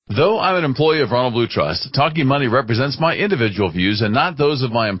Though I'm an employee of Ronald Blue Trust, Talking Money represents my individual views and not those of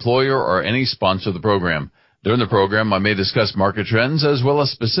my employer or any sponsor of the program. During the program, I may discuss market trends as well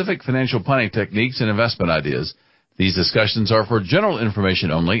as specific financial planning techniques and investment ideas. These discussions are for general information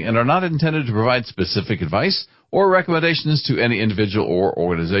only and are not intended to provide specific advice or recommendations to any individual or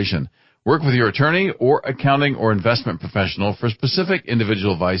organization. Work with your attorney or accounting or investment professional for specific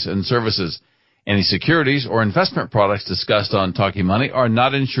individual advice and services. Any securities or investment products discussed on Talking Money are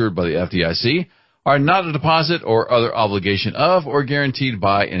not insured by the FDIC, are not a deposit or other obligation of or guaranteed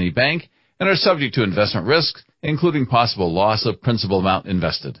by any bank, and are subject to investment risks, including possible loss of principal amount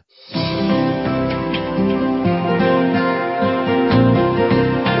invested.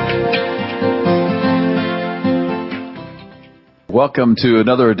 Welcome to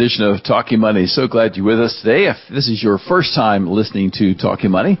another edition of Talking Money. So glad you're with us today. If this is your first time listening to Talking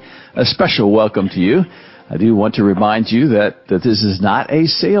Money, a special welcome to you. I do want to remind you that this is not a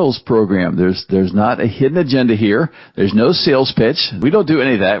sales program. There's not a hidden agenda here. There's no sales pitch. We don't do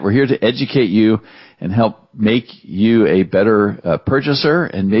any of that. We're here to educate you and help make you a better purchaser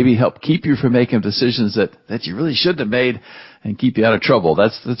and maybe help keep you from making decisions that you really shouldn't have made and keep you out of trouble.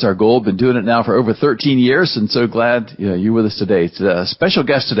 That's our goal. Been doing it now for over 13 years, and so glad you're with us today. It's a special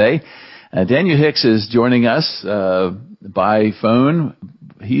guest today. Daniel Hicks is joining us by phone.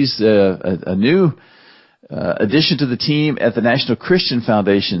 He's a new addition to the team at the National Christian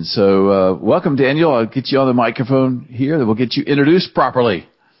Foundation. So welcome, Daniel. I'll get you on the microphone here, and we'll get you introduced properly.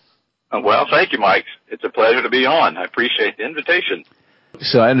 Well, thank you, Mike. It's a pleasure to be on. I appreciate the invitation.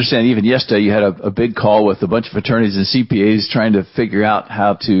 So I understand even yesterday you had a big call with a bunch of attorneys and CPAs trying to figure out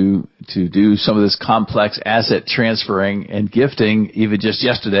how to do some of this complex asset transferring and gifting even just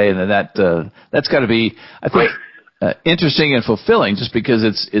yesterday. And that's got to be, I think, interesting and fulfilling just because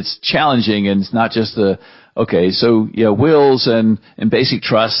it's challenging and it's not just wills and basic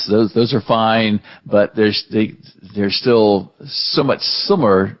trusts, those are fine, but there's still so much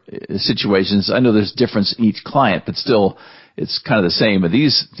similar situations. I know there's difference in each client, but still it's kind of the same. But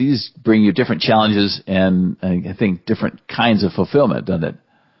these bring you different challenges and I think different kinds of fulfillment, doesn't it?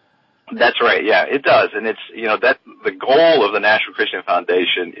 That's right. Yeah, it does. And it's, that the goal of the National Christian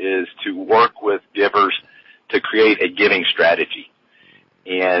Foundation is to work with givers to create a giving strategy.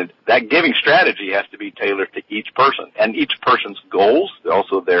 And that giving strategy has to be tailored to each person and each person's goals,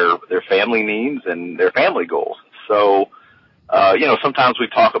 also their family needs and their family goals. So, sometimes we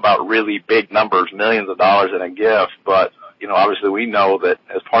talk about really big numbers, millions of dollars in a gift, but, obviously we know that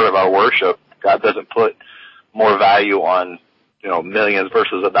as part of our worship, God doesn't put more value on, millions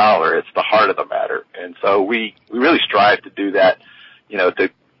versus a dollar. It's the heart of the matter. And so we really strive to do that, to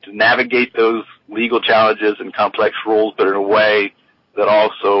navigate those legal challenges and complex rules, but in a way that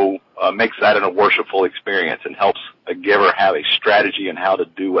also makes that a worshipful experience and helps a giver have a strategy on how to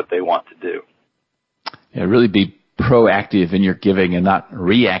do what they want to do. Yeah, really be proactive in your giving and not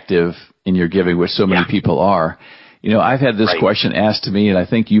reactive in your giving, which so many people are. I've had this question asked to me, and I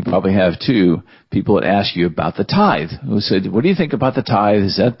think you probably have too. People that ask you about the tithe, who said, "What do you think about the tithe?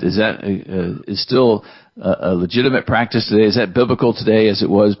 Is still a legitimate practice today? Is that biblical today as it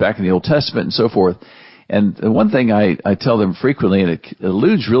was back in the Old Testament and so forth?" And the one thing I tell them frequently, and it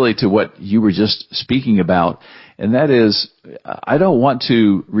alludes really to what you were just speaking about, and that is, I don't want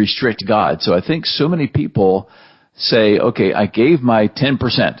to restrict God. So I think so many people say, okay, I gave my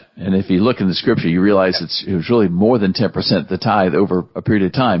 10%. And if you look in the scripture, you realize it was really more than 10%, the tithe over a period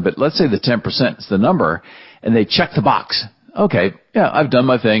of time. But let's say the 10% is the number, and they check the box. Okay, yeah, I've done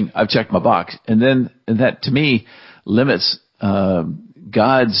my thing. I've checked my box. And that, to me, limits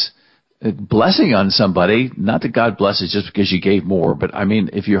God's blessing on somebody. Not that God blesses just because you gave more, but I mean,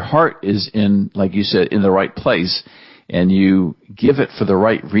 if your heart is in, like you said, in the right place, and you give it for the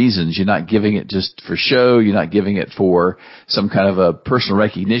right reasons, you're not giving it just for show, you're not giving it for some kind of a personal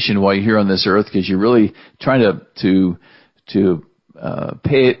recognition while you're here on this earth, because you're really trying to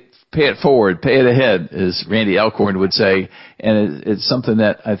pay it forward, pay it ahead, as Randy Alcorn would say. And it's something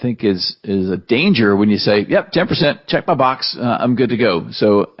that I think is a danger when you say, yep, 10%, check my box, I'm good to go.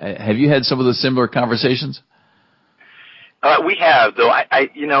 So have you had some of those similar conversations? We have, though. I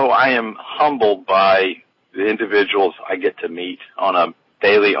am humbled by the individuals I get to meet on a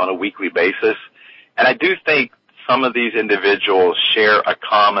daily, on a weekly basis. And I do think some of these individuals share a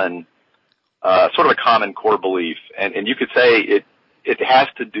common, sort of a common core belief. And you could say it has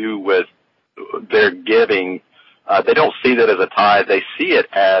to do with their giving. They don't see that as a tithe. They see it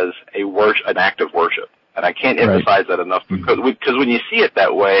as an act of worship. And I can't emphasize that enough, because when you see it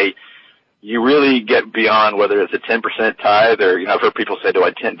that way, you really get beyond whether it's a 10% tithe or, I've heard people say, do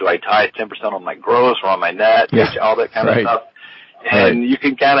I tithe 10% on my gross or on my net, all that kind of stuff. And you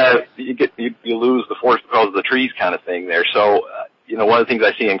can you lose the forest because of the trees kind of thing there. So, one of the things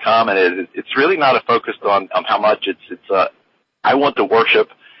I see in common is it's really not a focus on how much. I want to worship.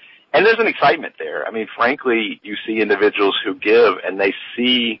 And there's an excitement there. I mean, frankly, you see individuals who give and they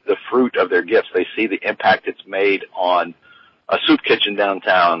see the fruit of their gifts. They see the impact it's made on a soup kitchen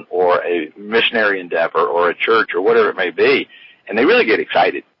downtown or a missionary endeavor or a church or whatever it may be. And they really get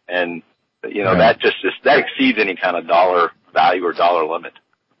excited. And, that that exceeds any kind of dollar value or dollar limit.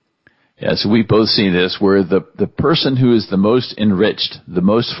 Yeah, so we've both seen this where the person who is the most enriched, the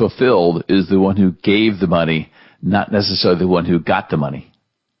most fulfilled is the one who gave the money, not necessarily the one who got the money.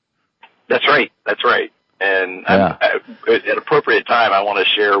 That's right. And at appropriate time, I want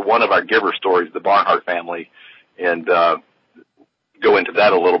to share one of our giver stories, the Barnhart family, and go into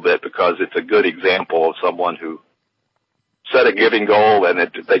that a little bit because it's a good example of someone who set a giving goal and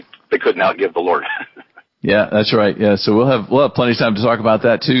they couldn't outgive the Lord. Yeah, that's right. Yeah, so we'll have plenty of time to talk about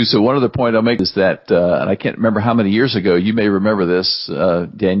that too. So one other point I'll make is that, and I can't remember how many years ago, you may remember this,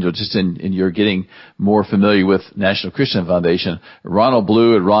 Daniel, just in your getting more familiar with National Christian Foundation. Ronald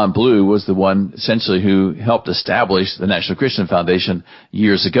Blue and Ron Blue was the one essentially who helped establish the National Christian Foundation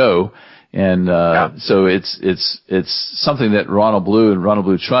years ago. And, so it's something that Ronald Blue and Ronald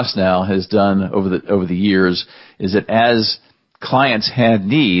Blue Trust now has done over the years is that as clients had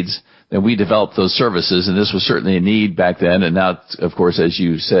needs, then we developed those services, and this was certainly a need back then. And now, of course, as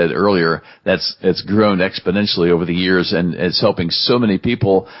you said earlier, it's grown exponentially over the years, and it's helping so many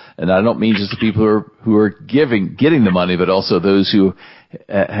people. And I don't mean just the people who are getting the money, but also those who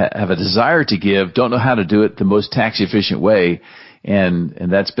have a desire to give, don't know how to do it the most tax efficient way. And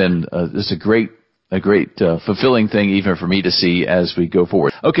that's been just a great fulfilling thing even for me to see as we go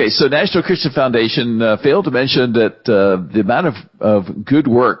forward. Okay, so National Christian Foundation failed to mention that the amount of good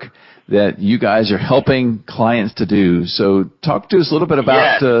work that you guys are helping clients to do. So talk to us a little bit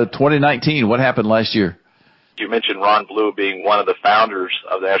about 2019. What happened last year? You mentioned Ron Blue being one of the founders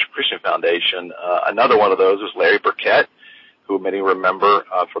of the National Christian Foundation. Another one of those was Larry Burkett, who many remember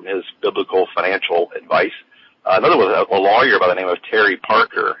from his biblical financial advice. Another was a lawyer by the name of Terry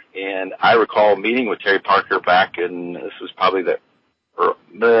Parker. And I recall meeting with Terry Parker back in, this was probably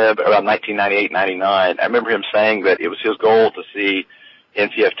around 1998, 99. I remember him saying that it was his goal to see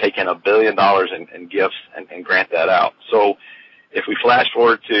NCF take in $1 billion in gifts and grant that out. So if we flash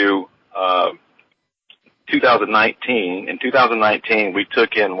forward to 2019, in 2019 we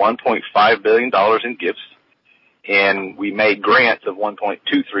took in $1.5 billion in gifts, and we made grants of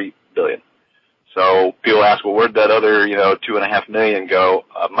 $1.23 billion. So people ask, well, where'd that other, $2.5 million go?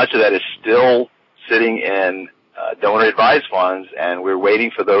 Much of that is still sitting in donor advised funds, and we're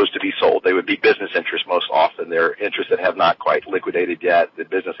waiting for those to be sold. They would be business interests most often. They're interests that have not quite liquidated yet. The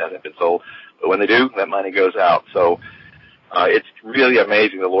business hasn't been sold. But when they do, that money goes out. So it's really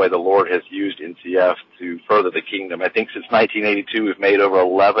amazing the way the Lord has used NCF to further the kingdom. I think since 1982, we've made over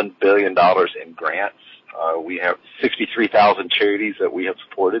 $11 billion in grants. We have 63,000 charities that we have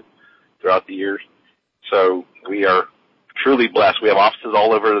supported throughout the years. So we are truly blessed. We have offices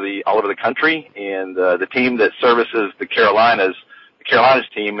all over the country, and the team that services the Carolinas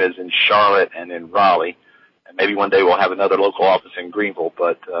team is in Charlotte and in Raleigh. And maybe one day we'll have another local office in Greenville.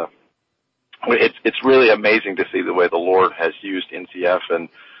 But it's really amazing to see the way the Lord has used NCF, and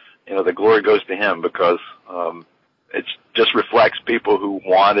the glory goes to Him because it just reflects people who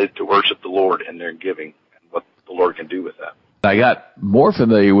wanted to worship the Lord in their giving and what the Lord can do with that. I got more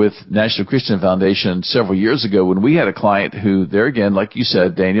familiar with National Christian Foundation several years ago when we had a client who, there again, like you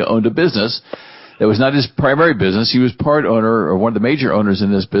said, Daniel, owned a business that was not his primary business. He was part owner or one of the major owners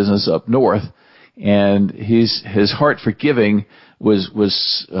in this business up north, and his heart for giving was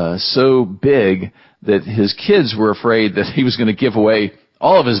so big that his kids were afraid that he was going to give away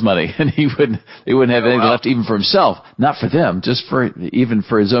all of his money, and they wouldn't have anything left even for himself, not for them, just even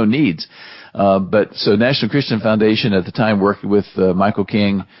for his own needs. But so National Christian Foundation at the time working with Michael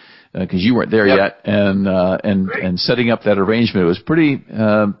King, because you weren't there yet, and setting up that arrangement. It was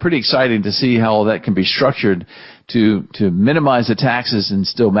pretty exciting to see how all that can be structured to minimize the taxes and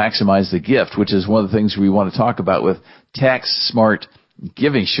still maximize the gift, which is one of the things we want to talk about with tax smart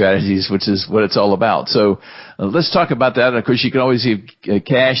giving strategies, which is what it's all about. So let's talk about that. Of course, you can always give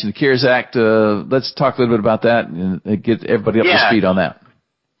cash and the CARES Act. Let's talk a little bit about that and get everybody up to speed on that.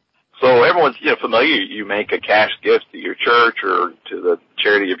 So everyone's familiar. You make a cash gift to your church or to the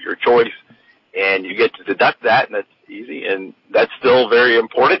charity of your choice, and you get to deduct that, and that's easy, and that's still very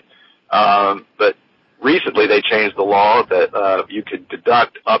important. But recently they changed the law that you could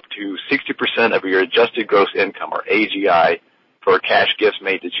deduct up to 60% of your adjusted gross income, or AGI, for cash gifts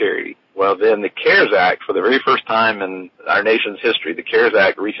made to charity. Well, then the CARES Act, for the very first time in our nation's history, the CARES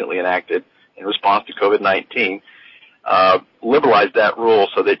Act recently enacted in response to COVID-19, liberalized that rule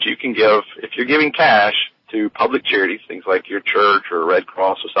so that you can give, if you're giving cash to public charities, things like your church or Red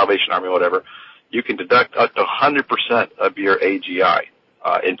Cross or Salvation Army or whatever, you can deduct up to 100% of your AGI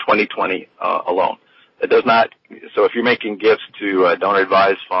in 2020 alone. It does not, so if you're making gifts to a donor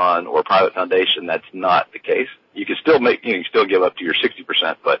advised fund or a private foundation, that's not the case. You can still make, you can still give up to your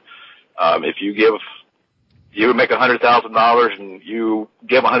 60%, but if you make $100,000 and you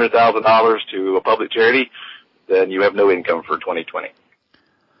give $100,000 to a public charity, then you have no income for 2020.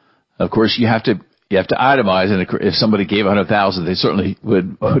 Of course, you have to itemize, and if somebody gave $100,000, they certainly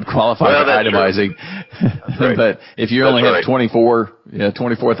would qualify for itemizing. Right. But if you only have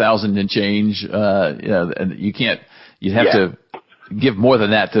 24,000 and change, and you'd have to give more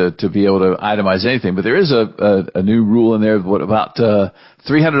than that to be able to itemize anything. But there is a new rule in there. What about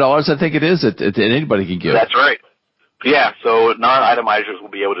 $300? I think it is that anybody can give. That's right. Yeah. So non-itemizers will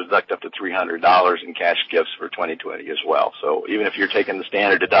be able to deduct up to $300 in cash gifts for 2020 as well. So even if you're taking the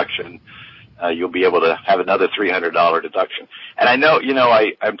standard deduction, you'll be able to have another $300 deduction. And I know,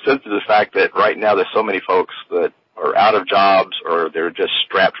 I'm sensitive to the fact that right now there's so many folks that are out of jobs or they're just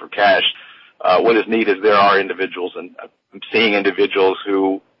strapped for cash. What is neat is there are individuals, and I'm seeing individuals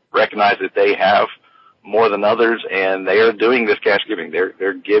who recognize that they have more than others, and they are doing this cash giving.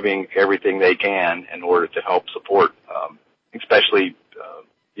 They're giving everything they can in order to help support, especially,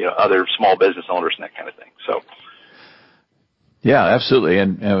 other small business owners and that kind of thing. So. Yeah, absolutely.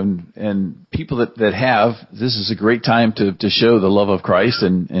 And people that have, this is a great time to show the love of Christ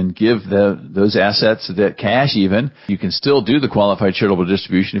and give those assets, that cash even. You can still do the qualified charitable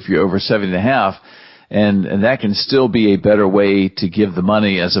distribution if you're over 70.5, and that can still be a better way to give the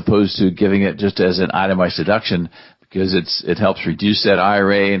money as opposed to giving it just as an itemized deduction, because it helps reduce that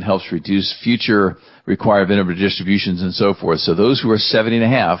IRA and helps reduce future required minimum distributions and so forth. So those who are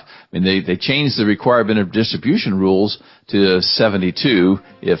 70.5, they changed the required minimum distribution rules to 72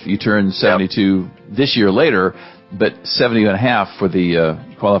 if you turn 72 this year later, but 70.5 for the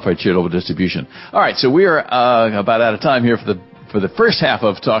qualified charitable distribution. All right, so we are about out of time here for the first half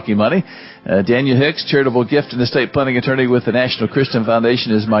of Talking Money. Daniel Hicks, charitable gift and estate planning attorney with the National Christian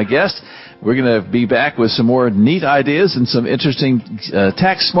Foundation, is my guest. We're going to be back with some more neat ideas and some interesting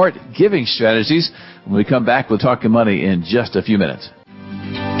tax-smart giving strategies when we come back with Talking Money in just a few minutes.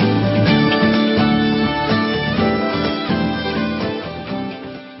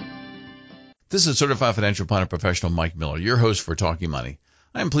 This is Certified Financial Planner Professional Mike Miller, your host for Talking Money.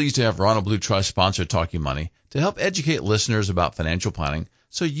 I am pleased to have Ronald Blue Trust sponsor Talking Money to help educate listeners about financial planning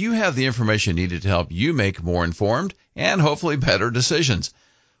so you have the information needed to help you make more informed and hopefully better decisions.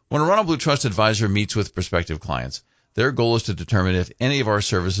 When a Ronald Blue Trust advisor meets with prospective clients, their goal is to determine if any of our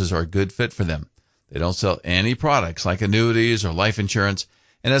services are a good fit for them. They don't sell any products like annuities or life insurance,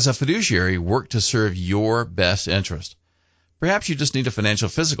 and as a fiduciary, work to serve your best interest. Perhaps you just need a financial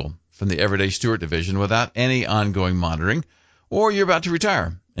physical from the Everyday Steward Division without any ongoing monitoring, or you're about to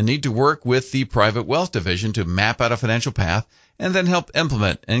retire and need to work with the Private Wealth Division to map out a financial path and then help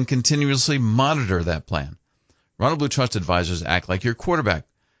implement and continuously monitor that plan. Ronald Blue Trust advisors act like your quarterback,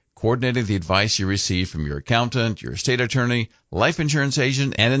 coordinating the advice you receive from your accountant, your estate attorney, life insurance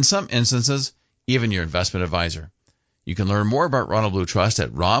agent, and in some instances, even your investment advisor. You can learn more about Ronald Blue Trust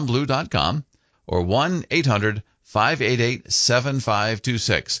at ronblue.com or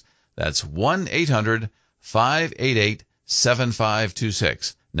 1-800-588-7526. That's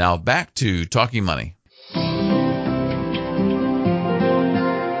 1-800-588-7526. Now back to Talking Money.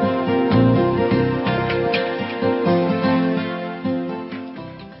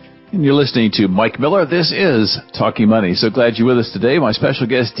 And you're listening to Mike Miller. This is Talking Money. So glad you're with us today. My special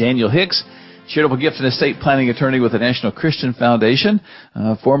guest, Daniel Hicks, charitable gift and estate planning attorney with the National Christian Foundation,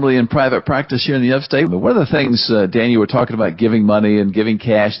 formerly in private practice here in the upstate. But one of the things, Daniel, we're talking about giving money and giving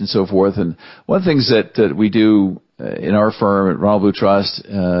cash and so forth. And one of the things that we do in our firm at Ronald Blue Trust,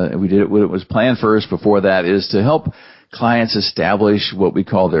 we did it when it was Plan First before that, is to help clients establish what we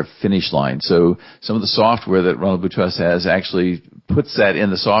call their finish line. So some of the software that Ronald Blue Trust has actually puts that in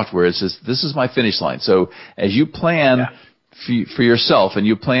the software. It says, this is my finish line. So as you plan for yourself and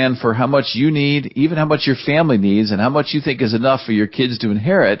you plan for how much you need, even how much your family needs and how much you think is enough for your kids to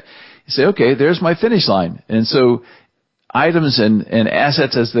inherit, you say, okay, there's my finish line. And so items and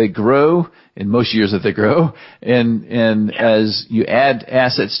assets as they grow, in most years that they grow, and as you add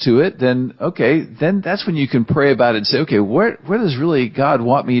assets to it, then that's when you can pray about it and say, okay, where does really God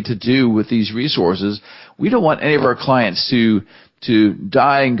want me to do with these resources? We don't want any of our clients to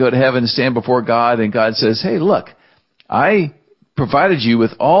die and go to heaven and stand before God, and God says, hey, look, I provided you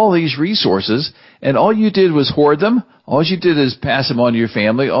with all these resources, and all you did was hoard them. All you did is pass them on to your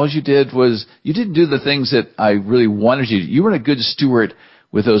family. All you did was, you didn't do the things that I really wanted you to. You weren't a good steward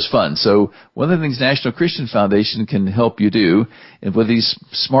with those funds. So one of the things National Christian Foundation can help you do, and with these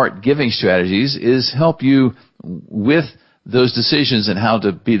smart giving strategies, is help you with those decisions and how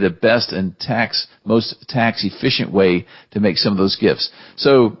to be the best and most tax efficient way to make some of those gifts.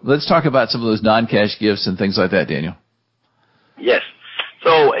 So let's talk about some of those non-cash gifts and things like that, Daniel. Yes.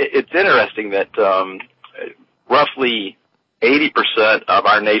 So it's interesting that roughly 80% of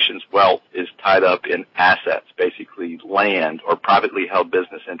our nation's wealth is tied up in assets, basically land or privately held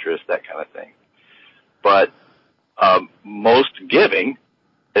business interests, that kind of thing. But most giving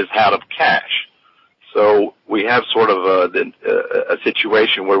is out of cash. So we have sort of a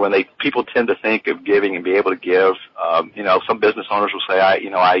situation where when people tend to think of giving and be able to give, some business owners will say,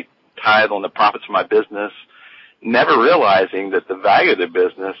 I tithe on the profits of my business, never realizing that the value of their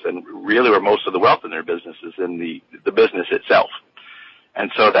business and really where most of the wealth in their business is in the business itself.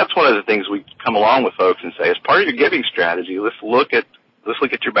 And so that's one of the things we come along with folks and say, as part of your giving strategy, let's look at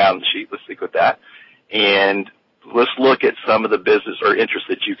your balance sheet, let's look at that, and let's look at some of the business or interests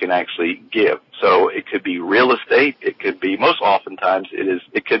that you can actually give. So it could be real estate, it could be, most oftentimes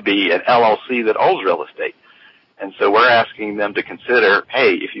it could be an LLC that owns real estate. And so we're asking them to consider,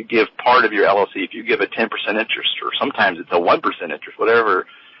 hey, if you give part of your LLC, if you give a 10% interest, or sometimes it's a 1% interest, whatever,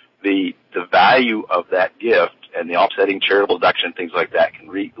 the value of that gift and the offsetting charitable deduction, things like that, can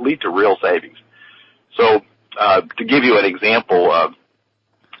lead to real savings. So to give you an example,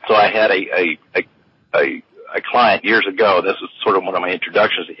 so I had a client years ago. This was sort of one of my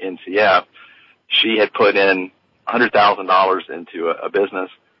introductions to NCF. She had put in $100,000 into a business,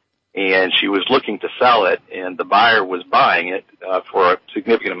 and she was looking to sell it, and the buyer was buying it for a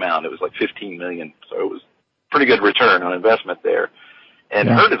significant amount. It was like $15 million, so it was pretty good return on investment there. And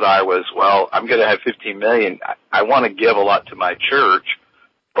her desire was, well, I'm going to have $15 million. I want to give a lot to my church,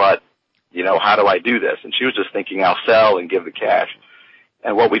 but, how do I do this? And she was just thinking, I'll sell and give the cash.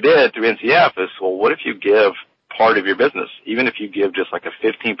 And what we did through NCF is, well, what if you give part of your business? Even if you give just like a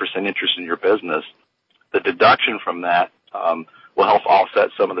 15% interest in your business, the deduction from that will help offset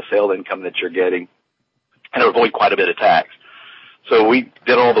some of the sale income that you're getting and avoid quite a bit of tax. So we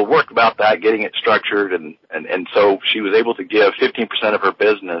did all the work about that, getting it structured, and so she was able to give 15% of her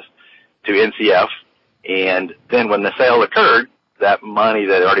business to NCF, and then when the sale occurred, that money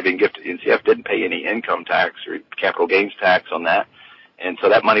that had already been given to NCF didn't pay any income tax or capital gains tax on that, and so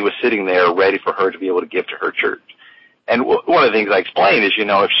that money was sitting there ready for her to be able to give to her church. And one of the things I explained is,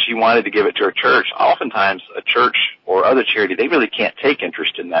 if she wanted to give it to her church, oftentimes a church or other charity, they really can't take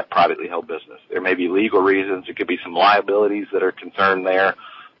interest in that privately held business. There may be legal reasons. It could be some liabilities that are concerned there,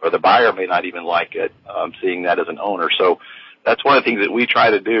 or the buyer may not even like it, seeing that as an owner. So that's one of the things that we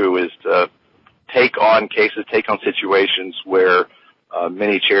try to do, is to take on situations where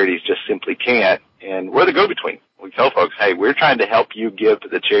many charities just simply can't, and we're the go-between. We tell folks, hey, we're trying to help you give to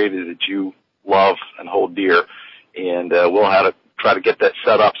the charity that you love and hold dear, and we'll have to try to get that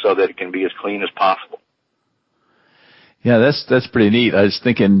set up so that it can be as clean as possible. Yeah, that's pretty neat. I was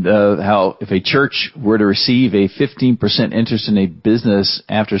thinking how if a church were to receive a 15% interest in a business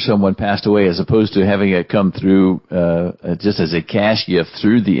after someone passed away, as opposed to having it come through just as a cash gift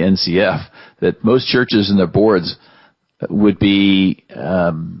through the NCF, that most churches and their boards would be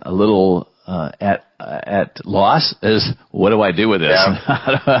a little at loss as, what do I do with this?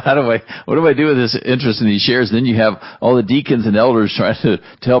 Yeah. What do I do with this interest in these shares? And then you have all the deacons and elders trying to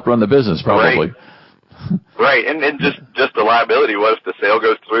help run the business, probably. Right. And just the liability. What if the sale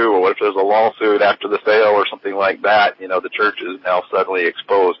goes through, or what if there's a lawsuit after the sale or something like that? The church is now suddenly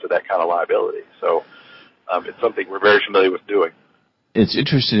exposed to that kind of liability. So it's something we're very familiar with doing. It's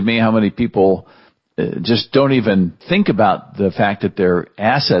interesting to me how many people just don't even think about the fact that their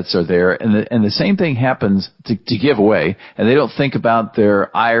assets are there, and the same thing happens to give away, and they don't think about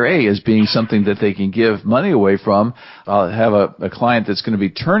their IRA as being something that they can give money away from. I'll have a client that's going to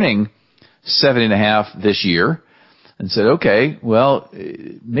be turning 70.5 this year, and said, okay, well,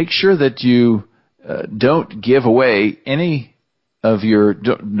 make sure that you don't give away any of your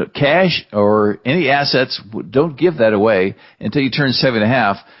cash or any assets. Don't give that away until you turn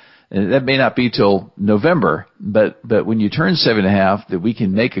 70.5. And that may not be till November, but when you turn 7.5, that we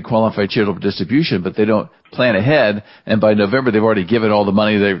can make a qualified charitable distribution, but they don't plan ahead, and by November they've already given all the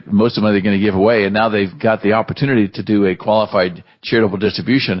money, most of the money they're going to give away, and now they've got the opportunity to do a qualified charitable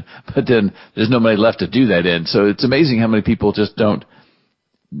distribution, but then there's no money left to do that in. So it's amazing how many people just don't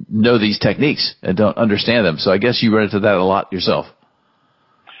know these techniques and don't understand them. So I guess you run into that a lot yourself.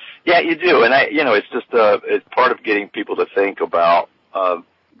 Yeah, you do. And it's just, it's part of getting people to think about,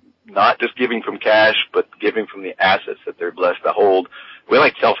 not just giving from cash, but giving from the assets that they're blessed to hold. We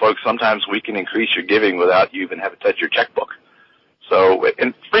like to tell folks sometimes we can increase your giving without you even having to touch your checkbook. So,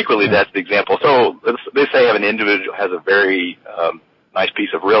 and frequently that's the example. So they say an individual has a very nice piece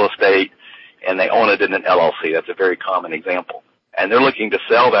of real estate and they own it in an LLC. That's a very common example. And they're looking to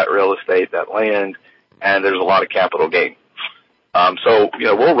sell that real estate, that land, and there's a lot of capital gain. So,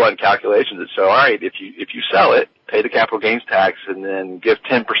 we'll run calculations that show, all right, if you sell it, pay the capital gains tax and then give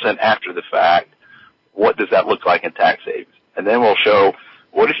 10% after the fact, what does that look like in tax savings? And then we'll show,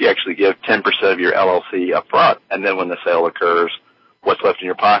 what if you actually give 10% of your LLC up front, and then when the sale occurs, what's left in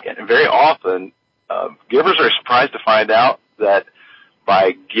your pocket? And very often, givers are surprised to find out that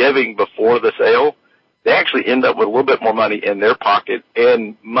by giving before the sale, they actually end up with a little bit more money in their pocket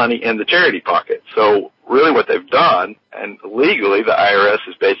and money in the charity pocket. So really what they've done, and legally the IRS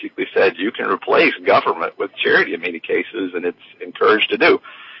has basically said you can replace government with charity in many cases, and it's encouraged to do.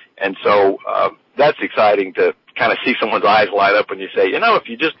 And so that's exciting to kind of see someone's eyes light up when you say, if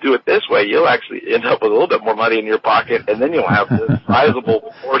you just do it this way, you'll actually end up with a little bit more money in your pocket, and then you'll have this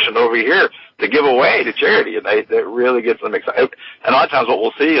sizable portion over here to give away to charity. And that really gets them excited. And a lot of times what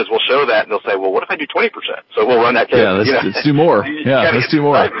we'll see is we'll show that, and they'll say, well, what if I do 20%? So we'll run that case. Yeah, let's do more. Yeah, let's do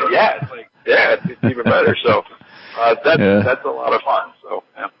more. Yeah, it's even better. So that's a lot of fun. So,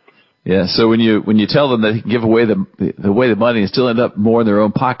 yeah. Yeah, so when you tell them that they can give away the money and still end up more in their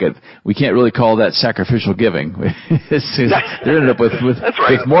own pocket, we can't really call that sacrificial giving. They end up with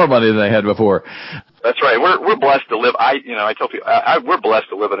more money than they had before. That's right. We're blessed to live. I tell people we're blessed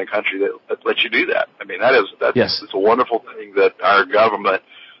to live in a country that lets you do that. I mean, it's a wonderful thing that our government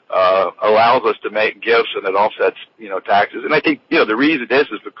allows us to make gifts and it offsets taxes. And I think the reason is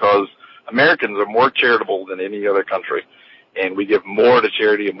because Americans are more charitable than any other country. And we give more to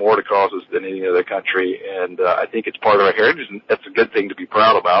charity and more to causes than any other country. And I think it's part of our heritage, and that's a good thing to be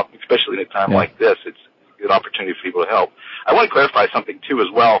proud about, especially in a time like this. It's a good opportunity for people to help. I want to clarify something, too, as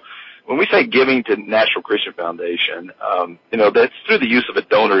well. When we say giving to National Christian Foundation, that's through the use of a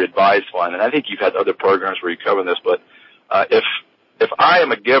donor-advised fund. And I think you've had other programs where you cover this. But if I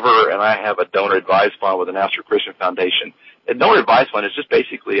am a giver and I have a donor-advised fund with the National Christian Foundation, a donor-advised fund is just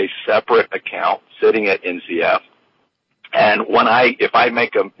basically a separate account sitting at NCF. And if I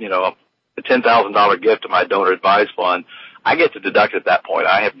make a $10,000 gift to my donor advised fund, I get to deduct at that point.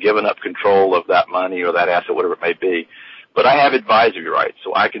 I have given up control of that money or that asset, whatever it may be. But I have advisory rights,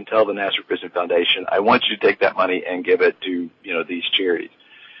 so I can tell the National Christian Foundation, I want you to take that money and give it to, these charities.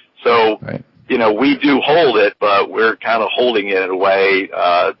 So, right. We do hold it, but we're kind of holding it in a way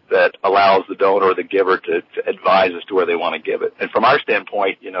that allows the donor or the giver to advise as to where they want to give it. And from our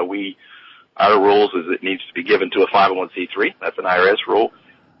standpoint, our rules is it needs to be given to a 501c3. That's an IRS rule.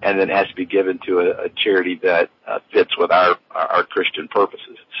 And then it has to be given to a charity that fits with our Christian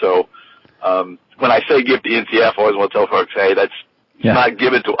purposes. So when I say give to NCF, I always want to tell folks, hey, that's not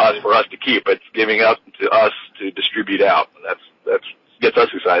given to us for us to keep. It's giving up to us to distribute out. And that's gets us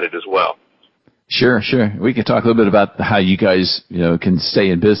excited as well. Sure. We can talk a little bit about how you guys, can stay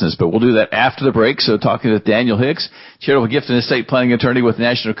in business, but we'll do that after the break. So talking with Daniel Hicks, charitable gift and estate planning attorney with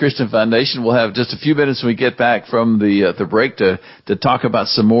National Christian Foundation. We'll have just a few minutes when we get back from the break to talk about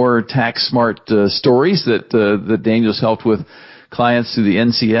some more tax smart stories that Daniel's helped with clients through the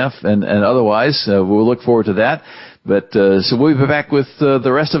NCF and otherwise. We'll look forward to that. But so we'll be back with the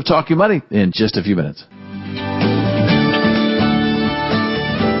rest of Talking Money in just a few minutes.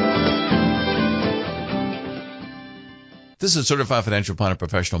 This is Certified Financial Planner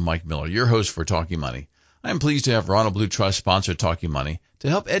Professional Mike Miller, your host for Talking Money. I am pleased to have Ronald Blue Trust sponsor Talking Money to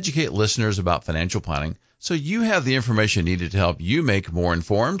help educate listeners about financial planning so you have the information needed to help you make more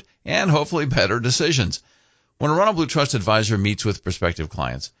informed and hopefully better decisions. When a Ronald Blue Trust advisor meets with prospective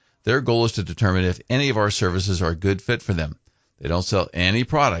clients, their goal is to determine if any of our services are a good fit for them. They don't sell any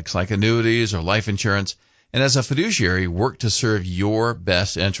products like annuities or life insurance, and as a fiduciary, work to serve your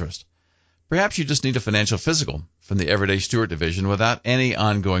best interest. Perhaps you just need a financial physical from the Everyday Steward Division without any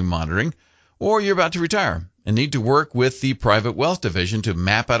ongoing monitoring, or you're about to retire and need to work with the Private Wealth Division to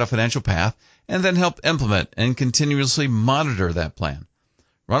map out a financial path and then help implement and continuously monitor that plan.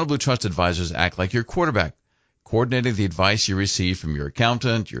 Ronald Blue Trust advisors act like your quarterback, coordinating the advice you receive from your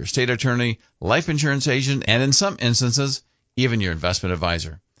accountant, your estate attorney, life insurance agent, and in some instances, even your investment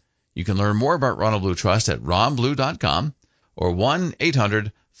advisor. You can learn more about Ronald Blue Trust at ronblue.com or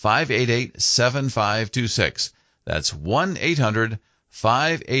 1-800-588-7526. That's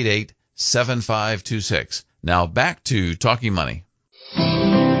 1-800-588-7526. Now back to Talking Money.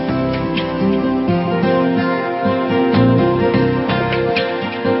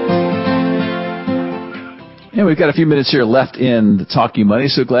 We've got a few minutes here left in the Talking Money.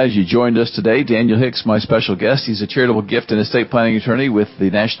 So glad you joined us today. Daniel Hicks, my special guest. He's a charitable gift and estate planning attorney with the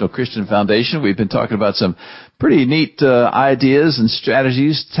National Christian Foundation. We've been talking about some pretty neat ideas and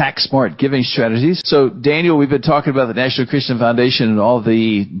strategies, tax-smart giving strategies. So, Daniel, we've been talking about the National Christian Foundation and all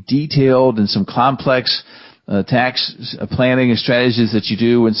the detailed and some complex tax planning and strategies that you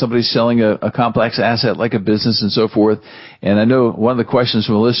do when somebody's selling a complex asset like a business and so forth. And I know one of the questions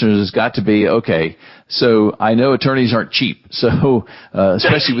from the listeners has got to be, okay, so I know attorneys aren't cheap, so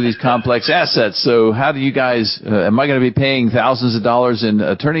especially with these complex assets. So how do you guys, am I going to be paying thousands of dollars in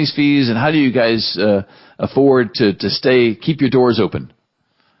attorney's fees? And how do you guys afford to keep your doors open?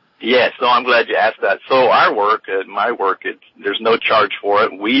 Yes, so I'm glad you asked that. So our work, my work, there's no charge for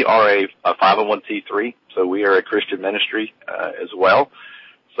it. We are a 501c3, so we are a Christian ministry as well.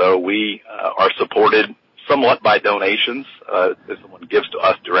 So we are supported somewhat by donations if someone gives to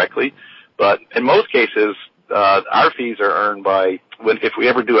us directly. But in most cases, our fees are earned by if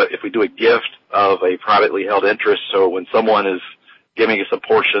we do a gift of a privately held interest. So when someone is giving us a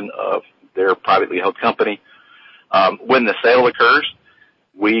portion of their privately held company, when the sale occurs,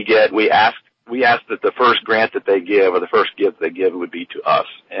 we ask that the first grant that they give or the first gift they give would be to us,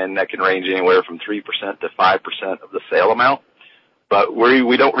 and that can range anywhere from 3% to 5% of the sale amount. But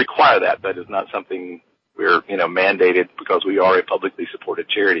we don't require that. That is not something we're mandated because we are a publicly supported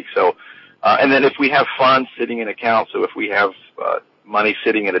charity. So, and then if we have funds sitting in accounts, so if we have money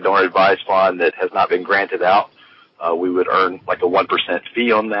sitting in a donor advised fund that has not been granted out, we would earn like a 1%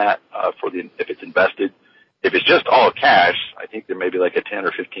 fee on that if it's invested. If it's just all cash, I think there may be like a $10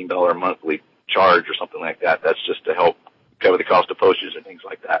 or $15 monthly charge or something like that. That's just to help cover the cost of postage and things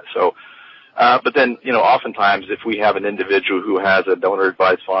like that. So, but then, oftentimes if we have an individual who has a donor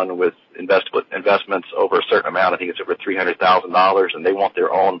advised fund with investments over a certain amount, I think it's over $300,000, and they want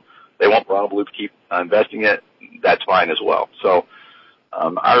Ronald Blue to keep investing it, that's fine as well. So,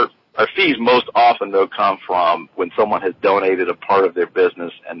 our fees most often though come from when someone has donated a part of their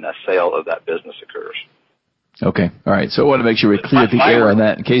business and the sale of that business occurs. Okay. All right. So I want to make sure we clear the air on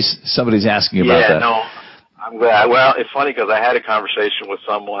that in case somebody's asking about that. Yeah, no, I'm glad. Well, it's funny because I had a conversation with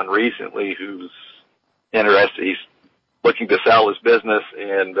someone recently who's interested. He's looking to sell his business,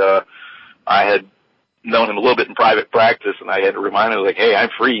 and I had known him a little bit in private practice, and I had to remind him, like, hey, I'm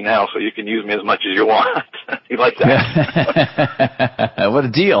free now, so you can use me as much as you want. He liked that. What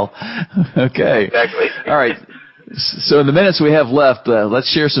a deal. Okay. Exactly. All right. So in the minutes we have left, let's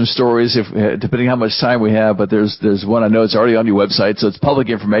share some stories, depending how much time we have. But there's one I know it's already on your website, so it's public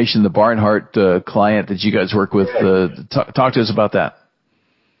information. The Barnhart client that you guys work with, talk to us about that.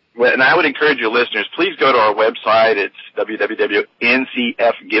 Well, and I would encourage your listeners, please go to our website. It's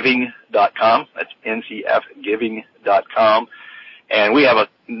www.ncfgiving.com. That's ncfgiving.com, and we have a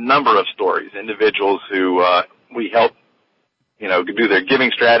number of stories. Individuals who we help, do their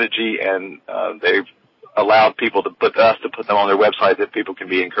giving strategy, and they've allowed people to put them on their website that people can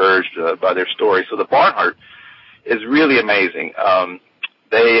be encouraged by their story. So the Barnhart is really amazing.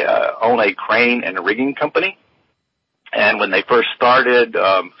 They own a crane and rigging company, and when they first started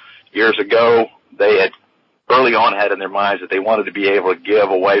years ago, they had early on had in their minds that they wanted to be able to give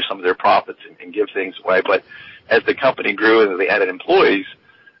away some of their profits and give things away. But as the company grew and they added employees,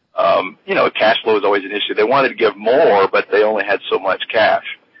 cash flow is always an issue. They wanted to give more, but they only had so much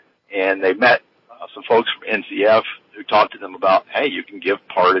cash, and they met some folks from NCF who talked to them about, hey, you can give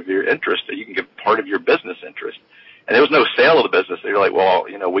part of your interest, you can give part of your business interest. And there was no sale of the business. They were like, well,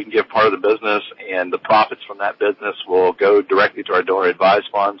 we can give part of the business, and the profits from that business will go directly to our donor advised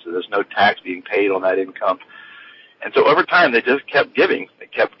funds, so there's no tax being paid on that income. And so over time, they just kept giving. They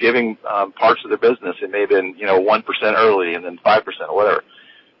kept giving parts of their business. It may have been, 1% early and then 5% or whatever.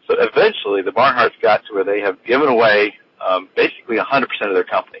 So eventually, the Barnharts got to where they have given away basically 100% of their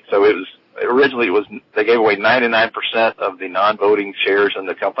company. So originally they gave away 99% of the non-voting shares in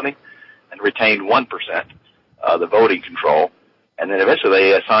the company and retained 1%, the voting control. And then eventually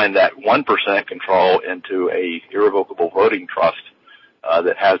they assigned that 1% control into a irrevocable voting trust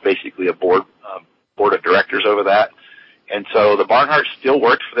that has basically a board of directors over that. And so the Barnharts still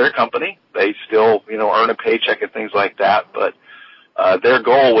worked for their company. They still, earn a paycheck and things like that. But their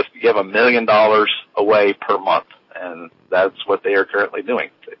goal was to give $1 million away per month. And that's what they are currently doing.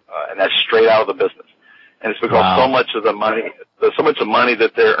 And that's straight out of the business. And it's because so much of the money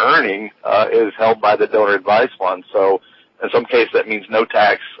that they're earning is held by the donor advised fund. So in some cases that means no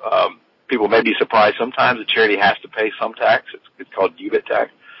tax. People may be surprised. Sometimes the charity has to pay some tax. It's called UBIT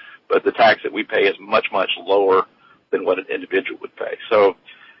tax. But the tax that we pay is much, much lower than what an individual would pay. So,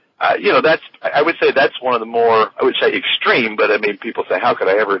 I would say that's one of the more, I would say extreme, but people say, how could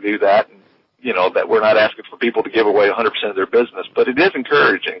I ever do that? And, that we're not asking for people to give away 100% of their business, but it is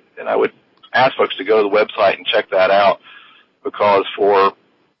encouraging. And I would ask folks to go to the website and check that out, because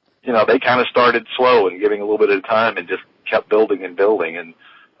they kind of started slow and giving a little bit at a time and just kept building and building. And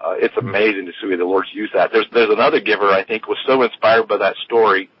it's amazing to see the Lord's use that. There's another giver I think was so inspired by that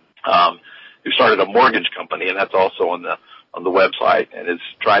story, who started a mortgage company, and that's also on the website, and is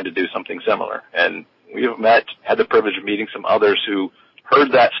trying to do something similar. And we have had the privilege of meeting some others who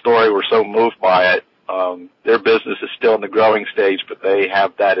heard that story, were so moved by it. Their business is still in the growing stage, but they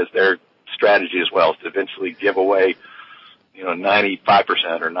have that as their strategy as well, to eventually give away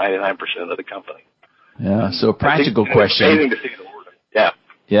 95% or 99% of the company. Yeah, so practical question. It's amazing to see the Lord.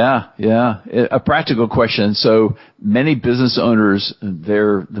 Yeah. Yeah. A practical question. So many business owners,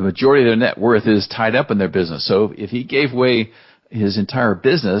 the majority of their net worth is tied up in their business. So if he gave away his entire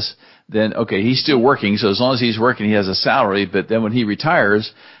business, then okay, he's still working. So as long as he's working, he has a salary. But then when he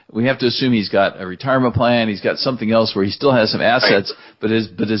retires, we have to assume he's got a retirement plan. He's got something else where he still has some assets, but his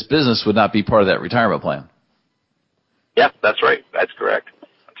business would not be part of that retirement plan. Yeah, that's right. That's correct.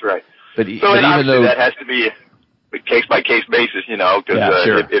 That's right. But even though that has to be a case-by-case basis, because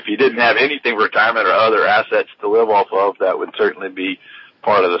sure. if you didn't have anything retirement or other assets to live off of, that would certainly be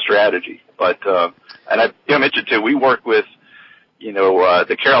part of the strategy. But and I mentioned too, we work with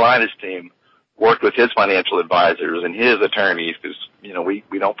the Carolinas team worked with his financial advisors and his attorneys, because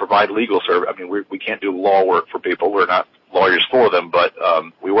we don't provide legal service. I mean, we can't do law work for people. We're not lawyers for them, but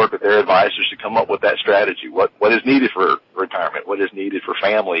we work with their advisors to come up with that strategy. What is needed for retirement? What is needed for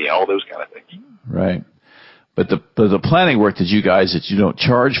family? All those kind of things. Right. But the planning work that you don't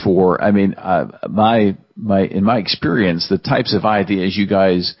charge for, I mean, in my experience, the types of ideas you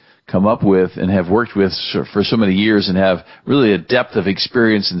guys come up with and have worked with for so many years and have really a depth of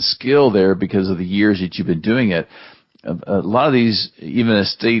experience and skill there because of the years that you've been doing it. A lot of these, even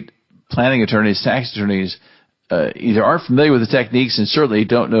estate planning attorneys, tax attorneys, either aren't familiar with the techniques and certainly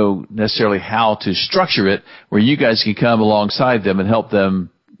don't know necessarily how to structure it, where you guys can come alongside them and help them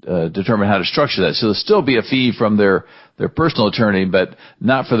determine how to structure that. So there'll still be a fee from their personal attorney, but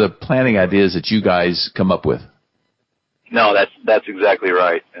not for the planning ideas that you guys come up with. No, that's exactly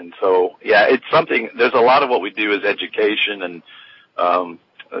right. And so, yeah, it's something, there's a lot of what we do is education, and,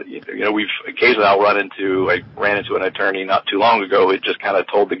 we've occasionally I ran into an attorney not too long ago who just kind of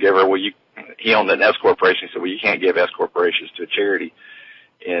told the giver, he owned an S corporation, so you can't give S corporations to a charity.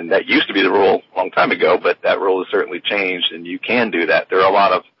 And that used to be the rule a long time ago, but that rule has certainly changed, and you can do that. There are a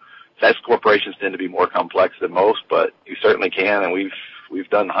lot of S corporations tend to be more complex than most, but you certainly can, and we've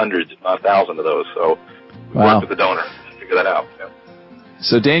done hundreds, if not thousands of those. So we work with the donor to figure that out. Yeah.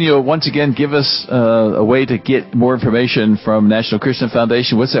 So Daniel, once again, give us a way to get more information from National Christian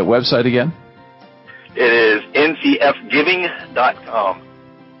Foundation. What's that website again? It is ncfgiving.com.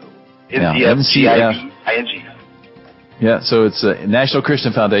 NCFGIVING. Yeah, so it's National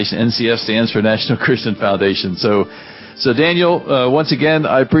Christian Foundation. NCF stands for National Christian Foundation. So Daniel, once again,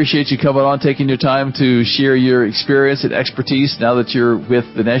 I appreciate you coming on, taking your time to share your experience and expertise now that you're with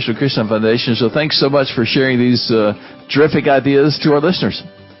the National Christian Foundation. So thanks so much for sharing these terrific ideas to our listeners.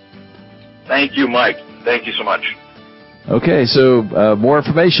 Thank you, Mike. Thank you so much. Okay, so more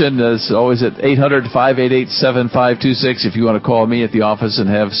information is always at 800-588-7526. If you want to call me at the office and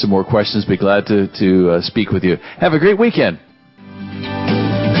have some more questions, be glad to speak with you. Have a great weekend.